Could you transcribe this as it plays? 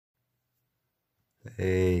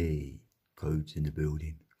Hey, codes in the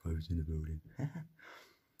building, codes in the building.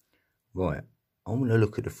 Right, I want to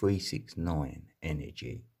look at the 369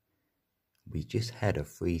 energy. We just had a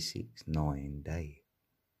 369 day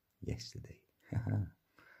yesterday.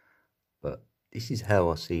 But this is how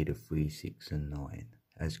I see the 3, 6 and 9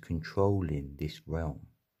 as controlling this realm,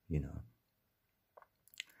 you know.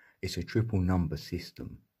 It's a triple number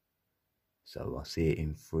system. So I see it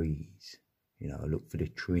in threes. You know, I look for the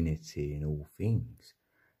Trinity in all things.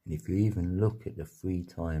 And if you even look at the 3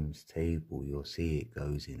 times table, you'll see it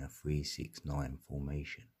goes in a 3, 6, 9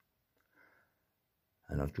 formation.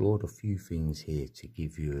 And I've drawn a few things here to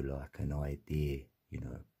give you like an idea, you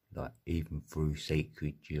know, like even through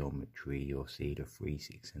sacred geometry, you'll see the 3,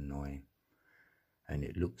 6 and 9. And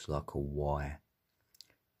it looks like a Y,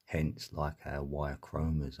 hence like our Y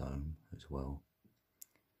chromosome as well.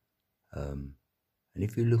 And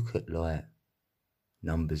if you look at like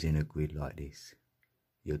numbers in a grid like this,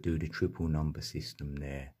 you'll do the triple number system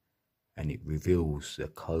there, and it reveals the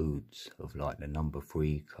codes of like the number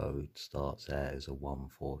 3 code starts out as a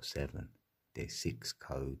 147. There's 6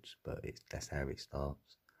 codes, but that's how it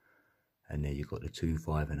starts. And then you've got the 2,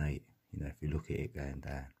 5 and 8, you know, if you look at it going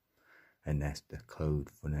down, and that's the code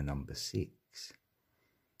for the number 6.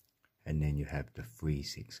 And then you have the 3,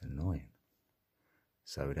 6 and 9.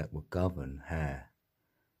 So that will govern how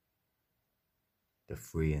the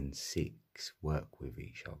 3 and 6 work with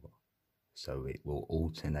each other. So it will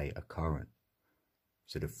alternate a current.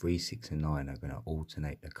 So the 3, 6 and 9 are going to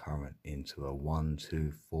alternate the current into a 1,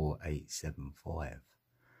 2, 4, 8, 7, 5.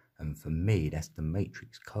 And for me, that's the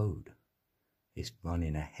matrix code. It's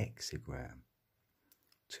running a hexagram,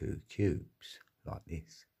 2 cubes like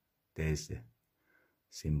this. There's the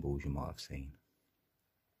symbols you might have seen.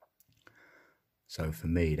 So for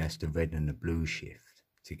me, that's the red and the blue shift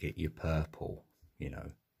to get your purple, you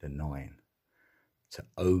know, the 9, to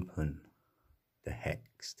open the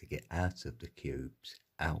hex, to get out of the cubes,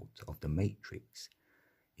 out of the matrix,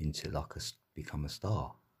 into like become a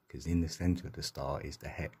star, because in the center of the star is the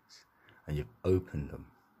hex, and you've opened them.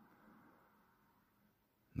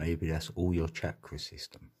 Maybe that's all your chakra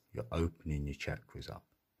system. You're opening your chakras up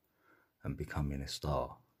and becoming a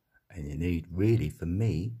star. And you need, really, for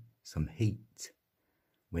me, some heat.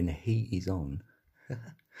 When the heat is on,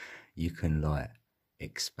 you can like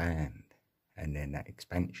expand, and then that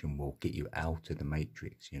expansion will get you out of the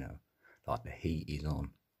matrix, you know, like the heat is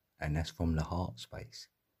on. And that's from the heart space.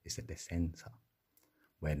 It's at the center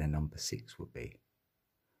where the number 6 would be.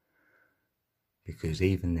 Because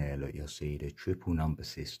even there, look, you'll see the triple number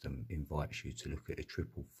system invites you to look at the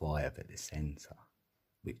 555 at the center,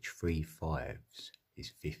 which 3 5s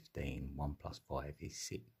is 15, 1 plus 5 is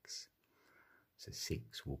 6. So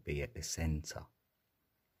 6 will be at the center.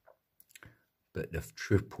 But the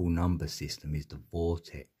triple number system is the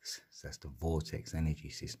vortex. So that's the vortex energy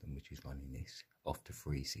system, which is running this off the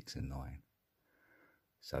 3, 6 and 9.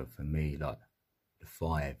 So for me, like the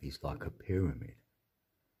 5 is like a pyramid.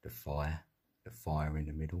 The fire in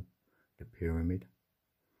the middle, the pyramid.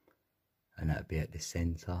 And that'd be at the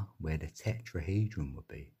center where the tetrahedron would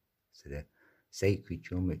be. So the sacred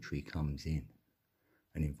geometry comes in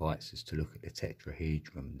and invites us to look at the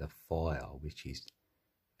tetrahedron, the fire, which is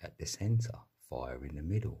at the center, fire in the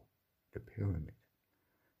middle, the pyramid.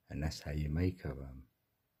 And that's how you make a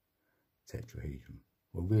tetrahedron.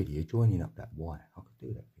 Well, really, you're joining up that Y. I could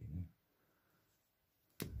do that for you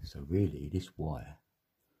now. So really, this Y,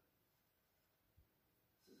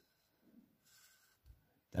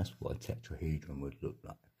 that's what a tetrahedron would look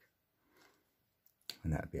like.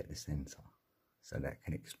 And that would be at the center. So that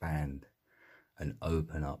can expand and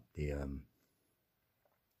open up the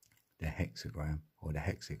hexagram or the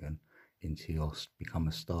hexagon into your, become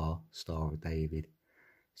a star of David.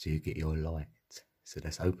 So you get your light. So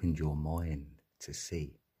that's opened your mind to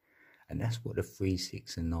see. And that's what the 3,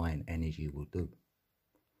 6 and 9 energy will do.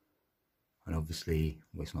 And obviously,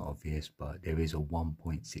 well, it's not obvious, but there is a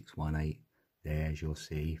 1.618 there, as you'll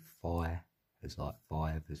see. Fire is like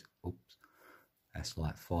 5, as, oops, that's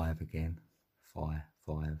like 5 again, 5.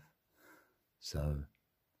 So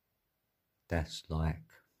that's like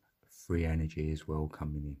 3 energy as well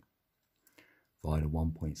coming in via the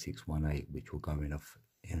 1.618, which will go in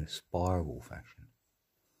a spiral fashion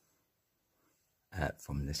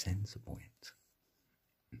from the center point.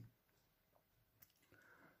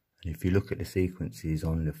 And if you look at the sequences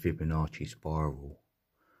on the Fibonacci spiral,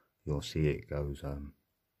 you'll see it goes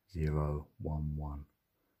 0, 1, 1,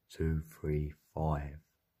 2, 3, 5.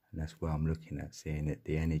 And that's where I'm looking at, seeing that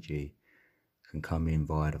the energy can come in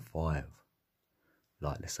via the 5,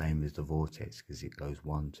 like the same as the vortex, because it goes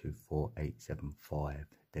 1, 2, 4, 8, 7, 5.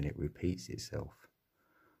 Then it repeats itself.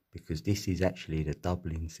 because this is actually the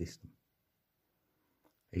doubling system.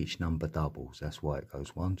 Each number doubles, that's why it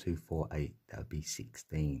goes 1, 2, 4, 8, that would be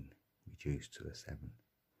 16 reduced to a 7.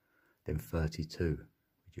 Then 32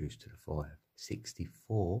 reduced to the 5.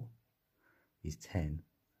 64 is 10,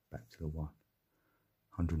 back to the 1.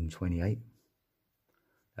 128,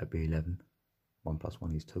 that'd be 11. 1 plus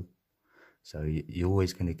 1 is 2. So you're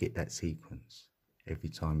always going to get that sequence. Every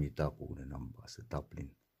time you double the number, it's a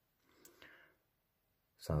doubling.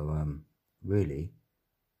 So really,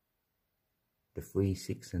 the 3,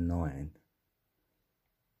 6 and 9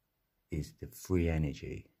 is the free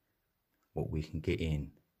energy, what we can get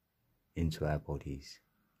into our bodies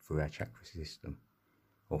through our chakra system,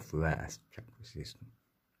 or throughout our chakra system.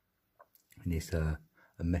 And it's a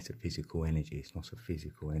metaphysical energy, it's not a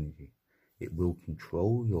physical energy. It will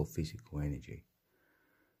control your physical energy.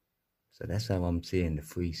 So that's how I'm seeing the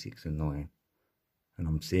 3, 6 and 9. And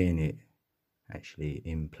I'm seeing it actually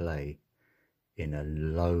in play in a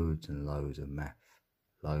loads and loads of math,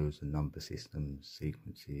 loads of number systems,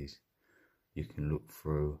 sequences you can look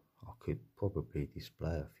through. I could probably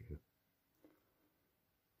display a few.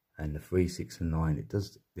 And the 3, 6 and 9,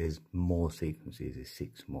 there's more sequences, there's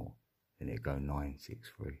 6 more. Then it go 9,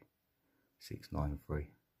 6, 3, 6, 9, 3,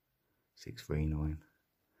 6, 3, 9.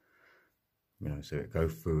 You know, so it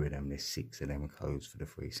goes through them, there's 6 of them codes for the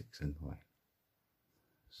 3, 6 and 9.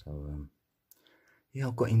 So yeah,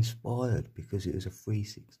 I got inspired because it was a 3,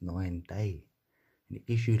 6, 9 day, and it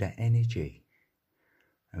gives you that energy.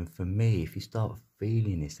 And for me, if you start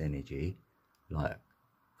feeling this energy, like,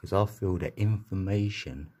 because I feel that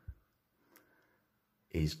information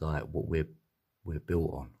is like what we're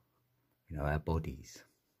built on, you know, our bodies.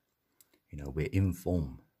 You know, we're in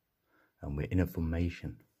form and we're in a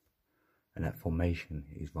formation, and that formation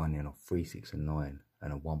is running off 3, 6 and 9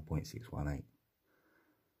 and a 1.618.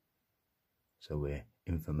 So we're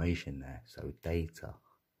information there, so data,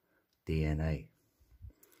 DNA,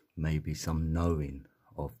 maybe some knowing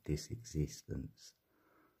of this existence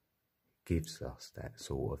gives us that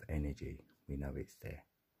sort of energy. We know it's there.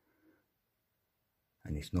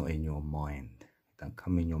 And it's not in your mind. It don't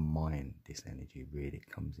come in your mind, this energy really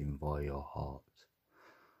comes in via your heart.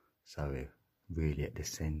 So we're really at the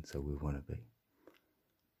centre we want to be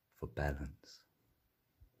for balance.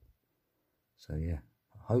 So yeah,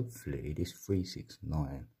 hopefully this 3, 6,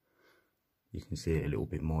 9, you can see it a little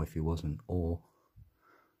bit more if you wasn't, or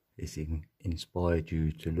it's inspired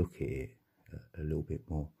you to look at it a little bit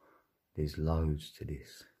more. There's loads to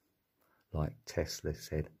this. Like Tesla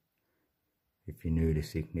said, if you knew the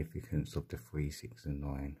significance of the 3, 6 and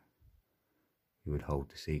 9, you would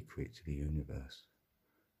hold the secret to the universe,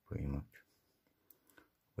 pretty much.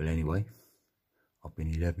 Well anyway, I've been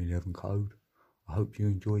 1111 Code. I hope you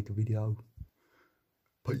enjoyed the video.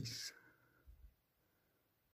 Peace.